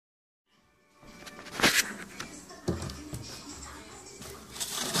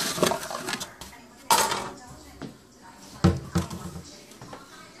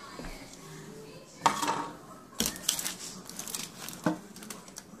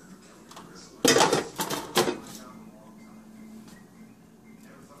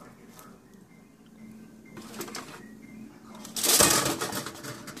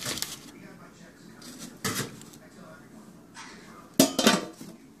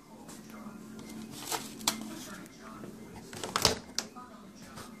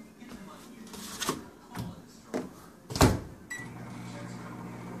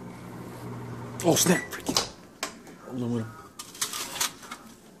Oh snap! Hold on with him.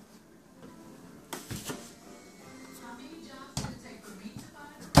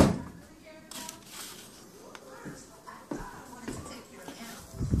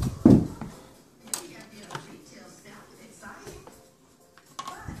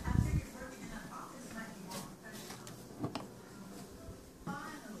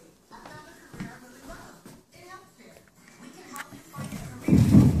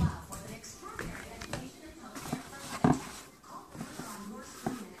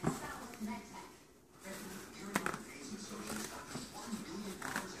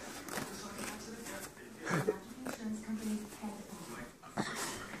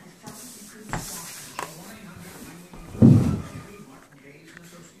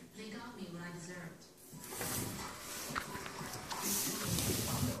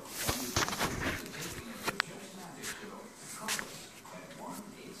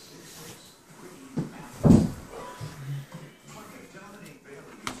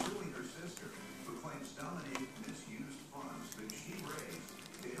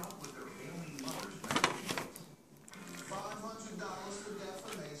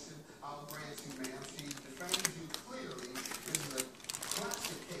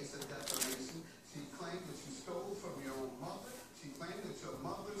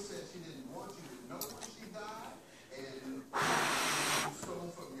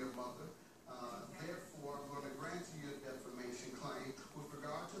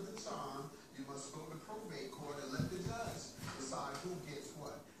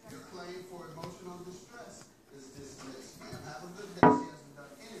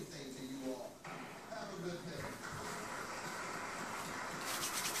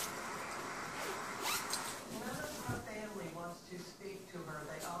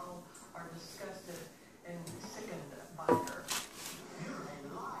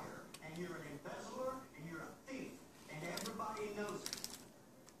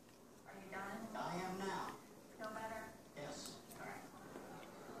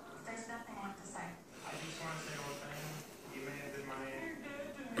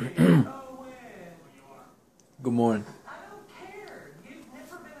 Good morning.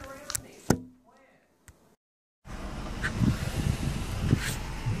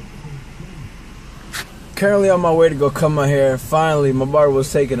 Currently on my way to go cut my hair. Finally, my barber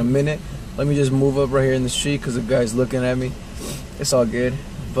was taking a minute. Let me just move up right here in the street because the guy's looking at me. It's all good.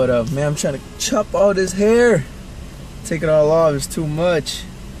 But man, I'm trying to chop all this hair. Take it all off. It's too much.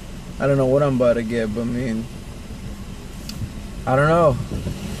 I don't know what I'm about to get, but I mean, I don't know.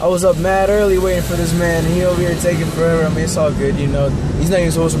 I was up mad early waiting for this man. He over here taking forever. I mean, it's all good, you know. He's not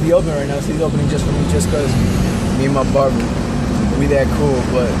even supposed to be open right now, so he's opening just for me, just because me and my barber, we that cool.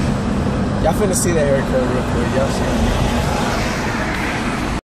 But y'all finna see that haircut real quick. Y'all see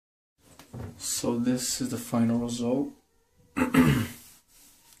it. So this is the final result.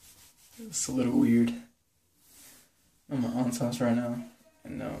 It's a little weird. I'm at my aunt's house right now,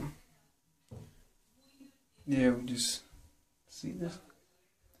 and yeah, we just see this.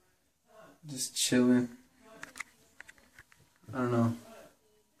 Just chilling. I don't know.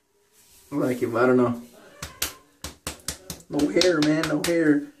 I like it, but I don't know. No hair, man. No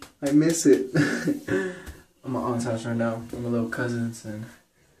hair. I miss it. I'm at my aunt's house right now with my little cousins and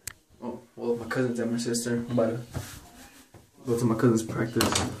well, my cousins and my sister. I'm about to go to my cousin's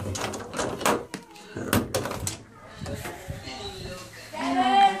practice.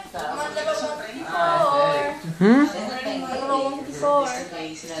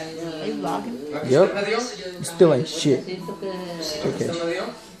 Are you vlogging? Yep. Still ain't shit. Okay.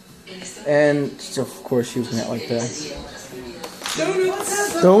 And so of course she was gonna act like that.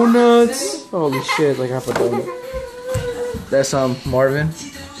 Donuts! Holy shit, like half a donut. That's Marvin.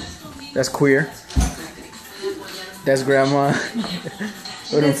 That's Queer. That's Grandma.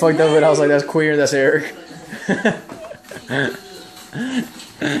 Would have fucked up it. I was like, that's Queer. That's Eric.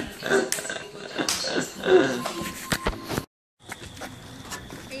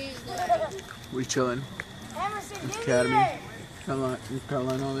 We chilling. Academy.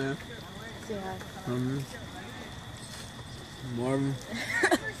 Caroline over there. Marvin.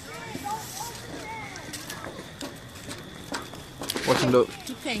 Watching little.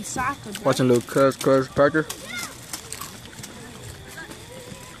 You playing soccer, bro. Watching little cuz Parker.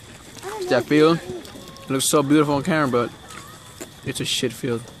 That field looks so beautiful on camera, but it's a shit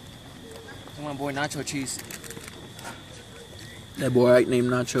field. Come on, boy, nacho cheese. That boy I named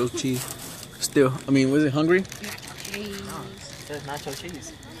Nacho Cheese. Still, I mean, was it hungry? No, it says nacho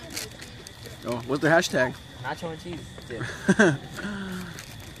cheese. Oh, what's the hashtag? Nacho and cheese. Yeah.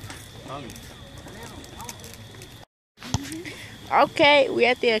 Okay, we're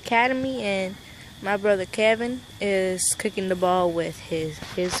at the academy and My brother Kevin is kicking the ball with his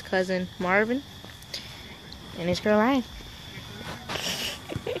cousin Marvin and his girl Ryan.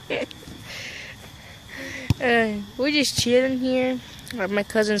 We're just chilling here. My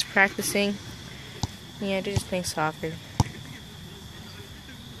cousin's practicing. Yeah, they're just playing soccer.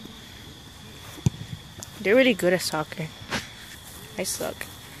 They're really good at soccer. I suck.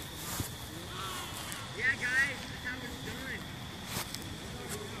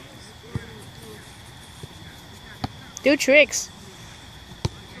 Do tricks.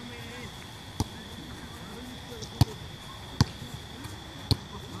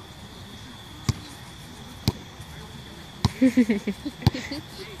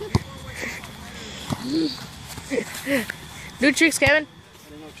 Do tricks, Kevin. I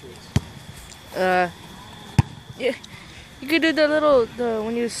don't know tricks. Yeah, you could do the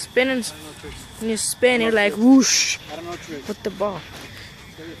when you spin and I don't know tricks. when you spin, you're like whoosh I don't know tricks. with the ball.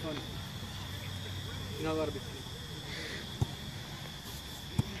 It's gonna be funny. You know, gotta be funny.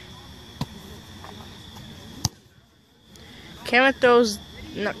 Kevin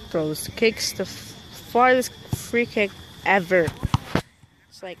kicks the farthest free kick ever.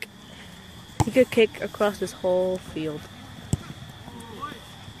 It's like he could kick across this whole field.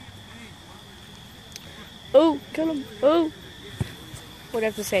 Oh, kill him! Oh, what do I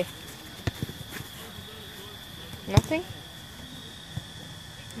have to say? Nothing.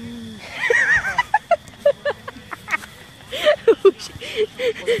 What's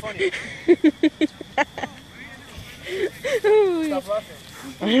funny? Stop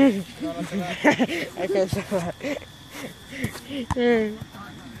laughing. No, not that. I can't stop laughing.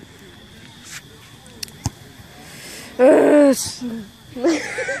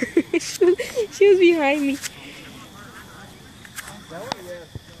 She was behind me.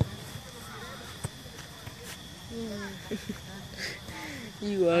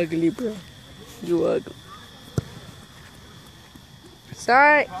 You ugly, bro. You ugly.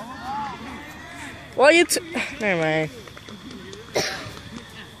 Sorry. Well, never mind.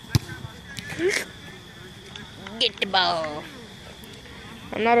 Get the ball.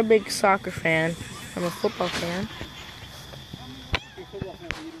 I'm not a big soccer fan. I'm a football fan.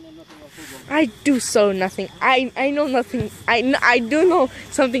 I do so nothing. I know nothing. I do know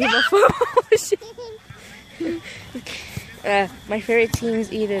something about football. My favorite team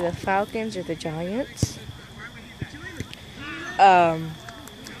is either the Falcons or the Giants.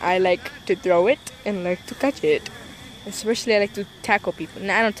 I like to throw it and like to catch it. Especially I like to tackle people.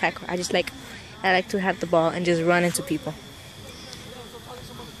 No, I don't tackle. I like to have the ball and just run into people.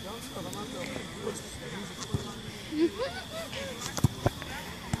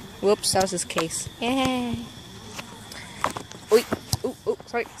 Whoops, that was his case. Yeah. Oi. Oh,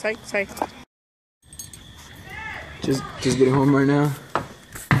 sorry. Just getting home right now.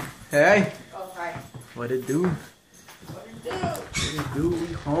 Hey. Oh, hi. What it do? What it do?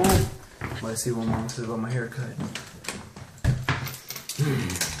 We home. Let's see what mom says about my haircut.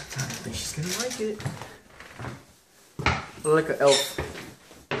 I think she's gonna like it. I look like an elf.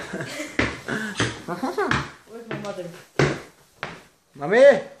 Where's my mother?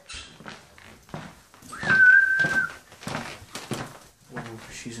 Mommy! Oh,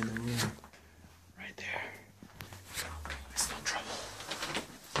 she's in the room. Right there. It's no trouble.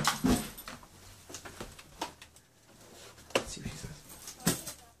 Let's see what she says.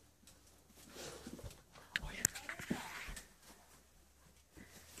 Oh, yeah.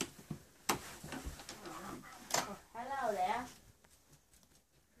 Hello there.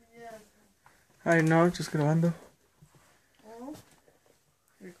 Ay, no, just grabando. Oh.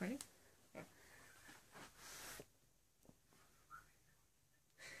 Recording?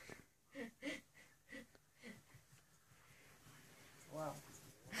 Wow.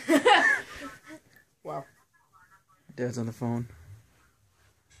 Wow. Dad's on the phone.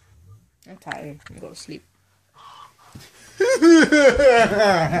 I'm tired. I'm going to sleep.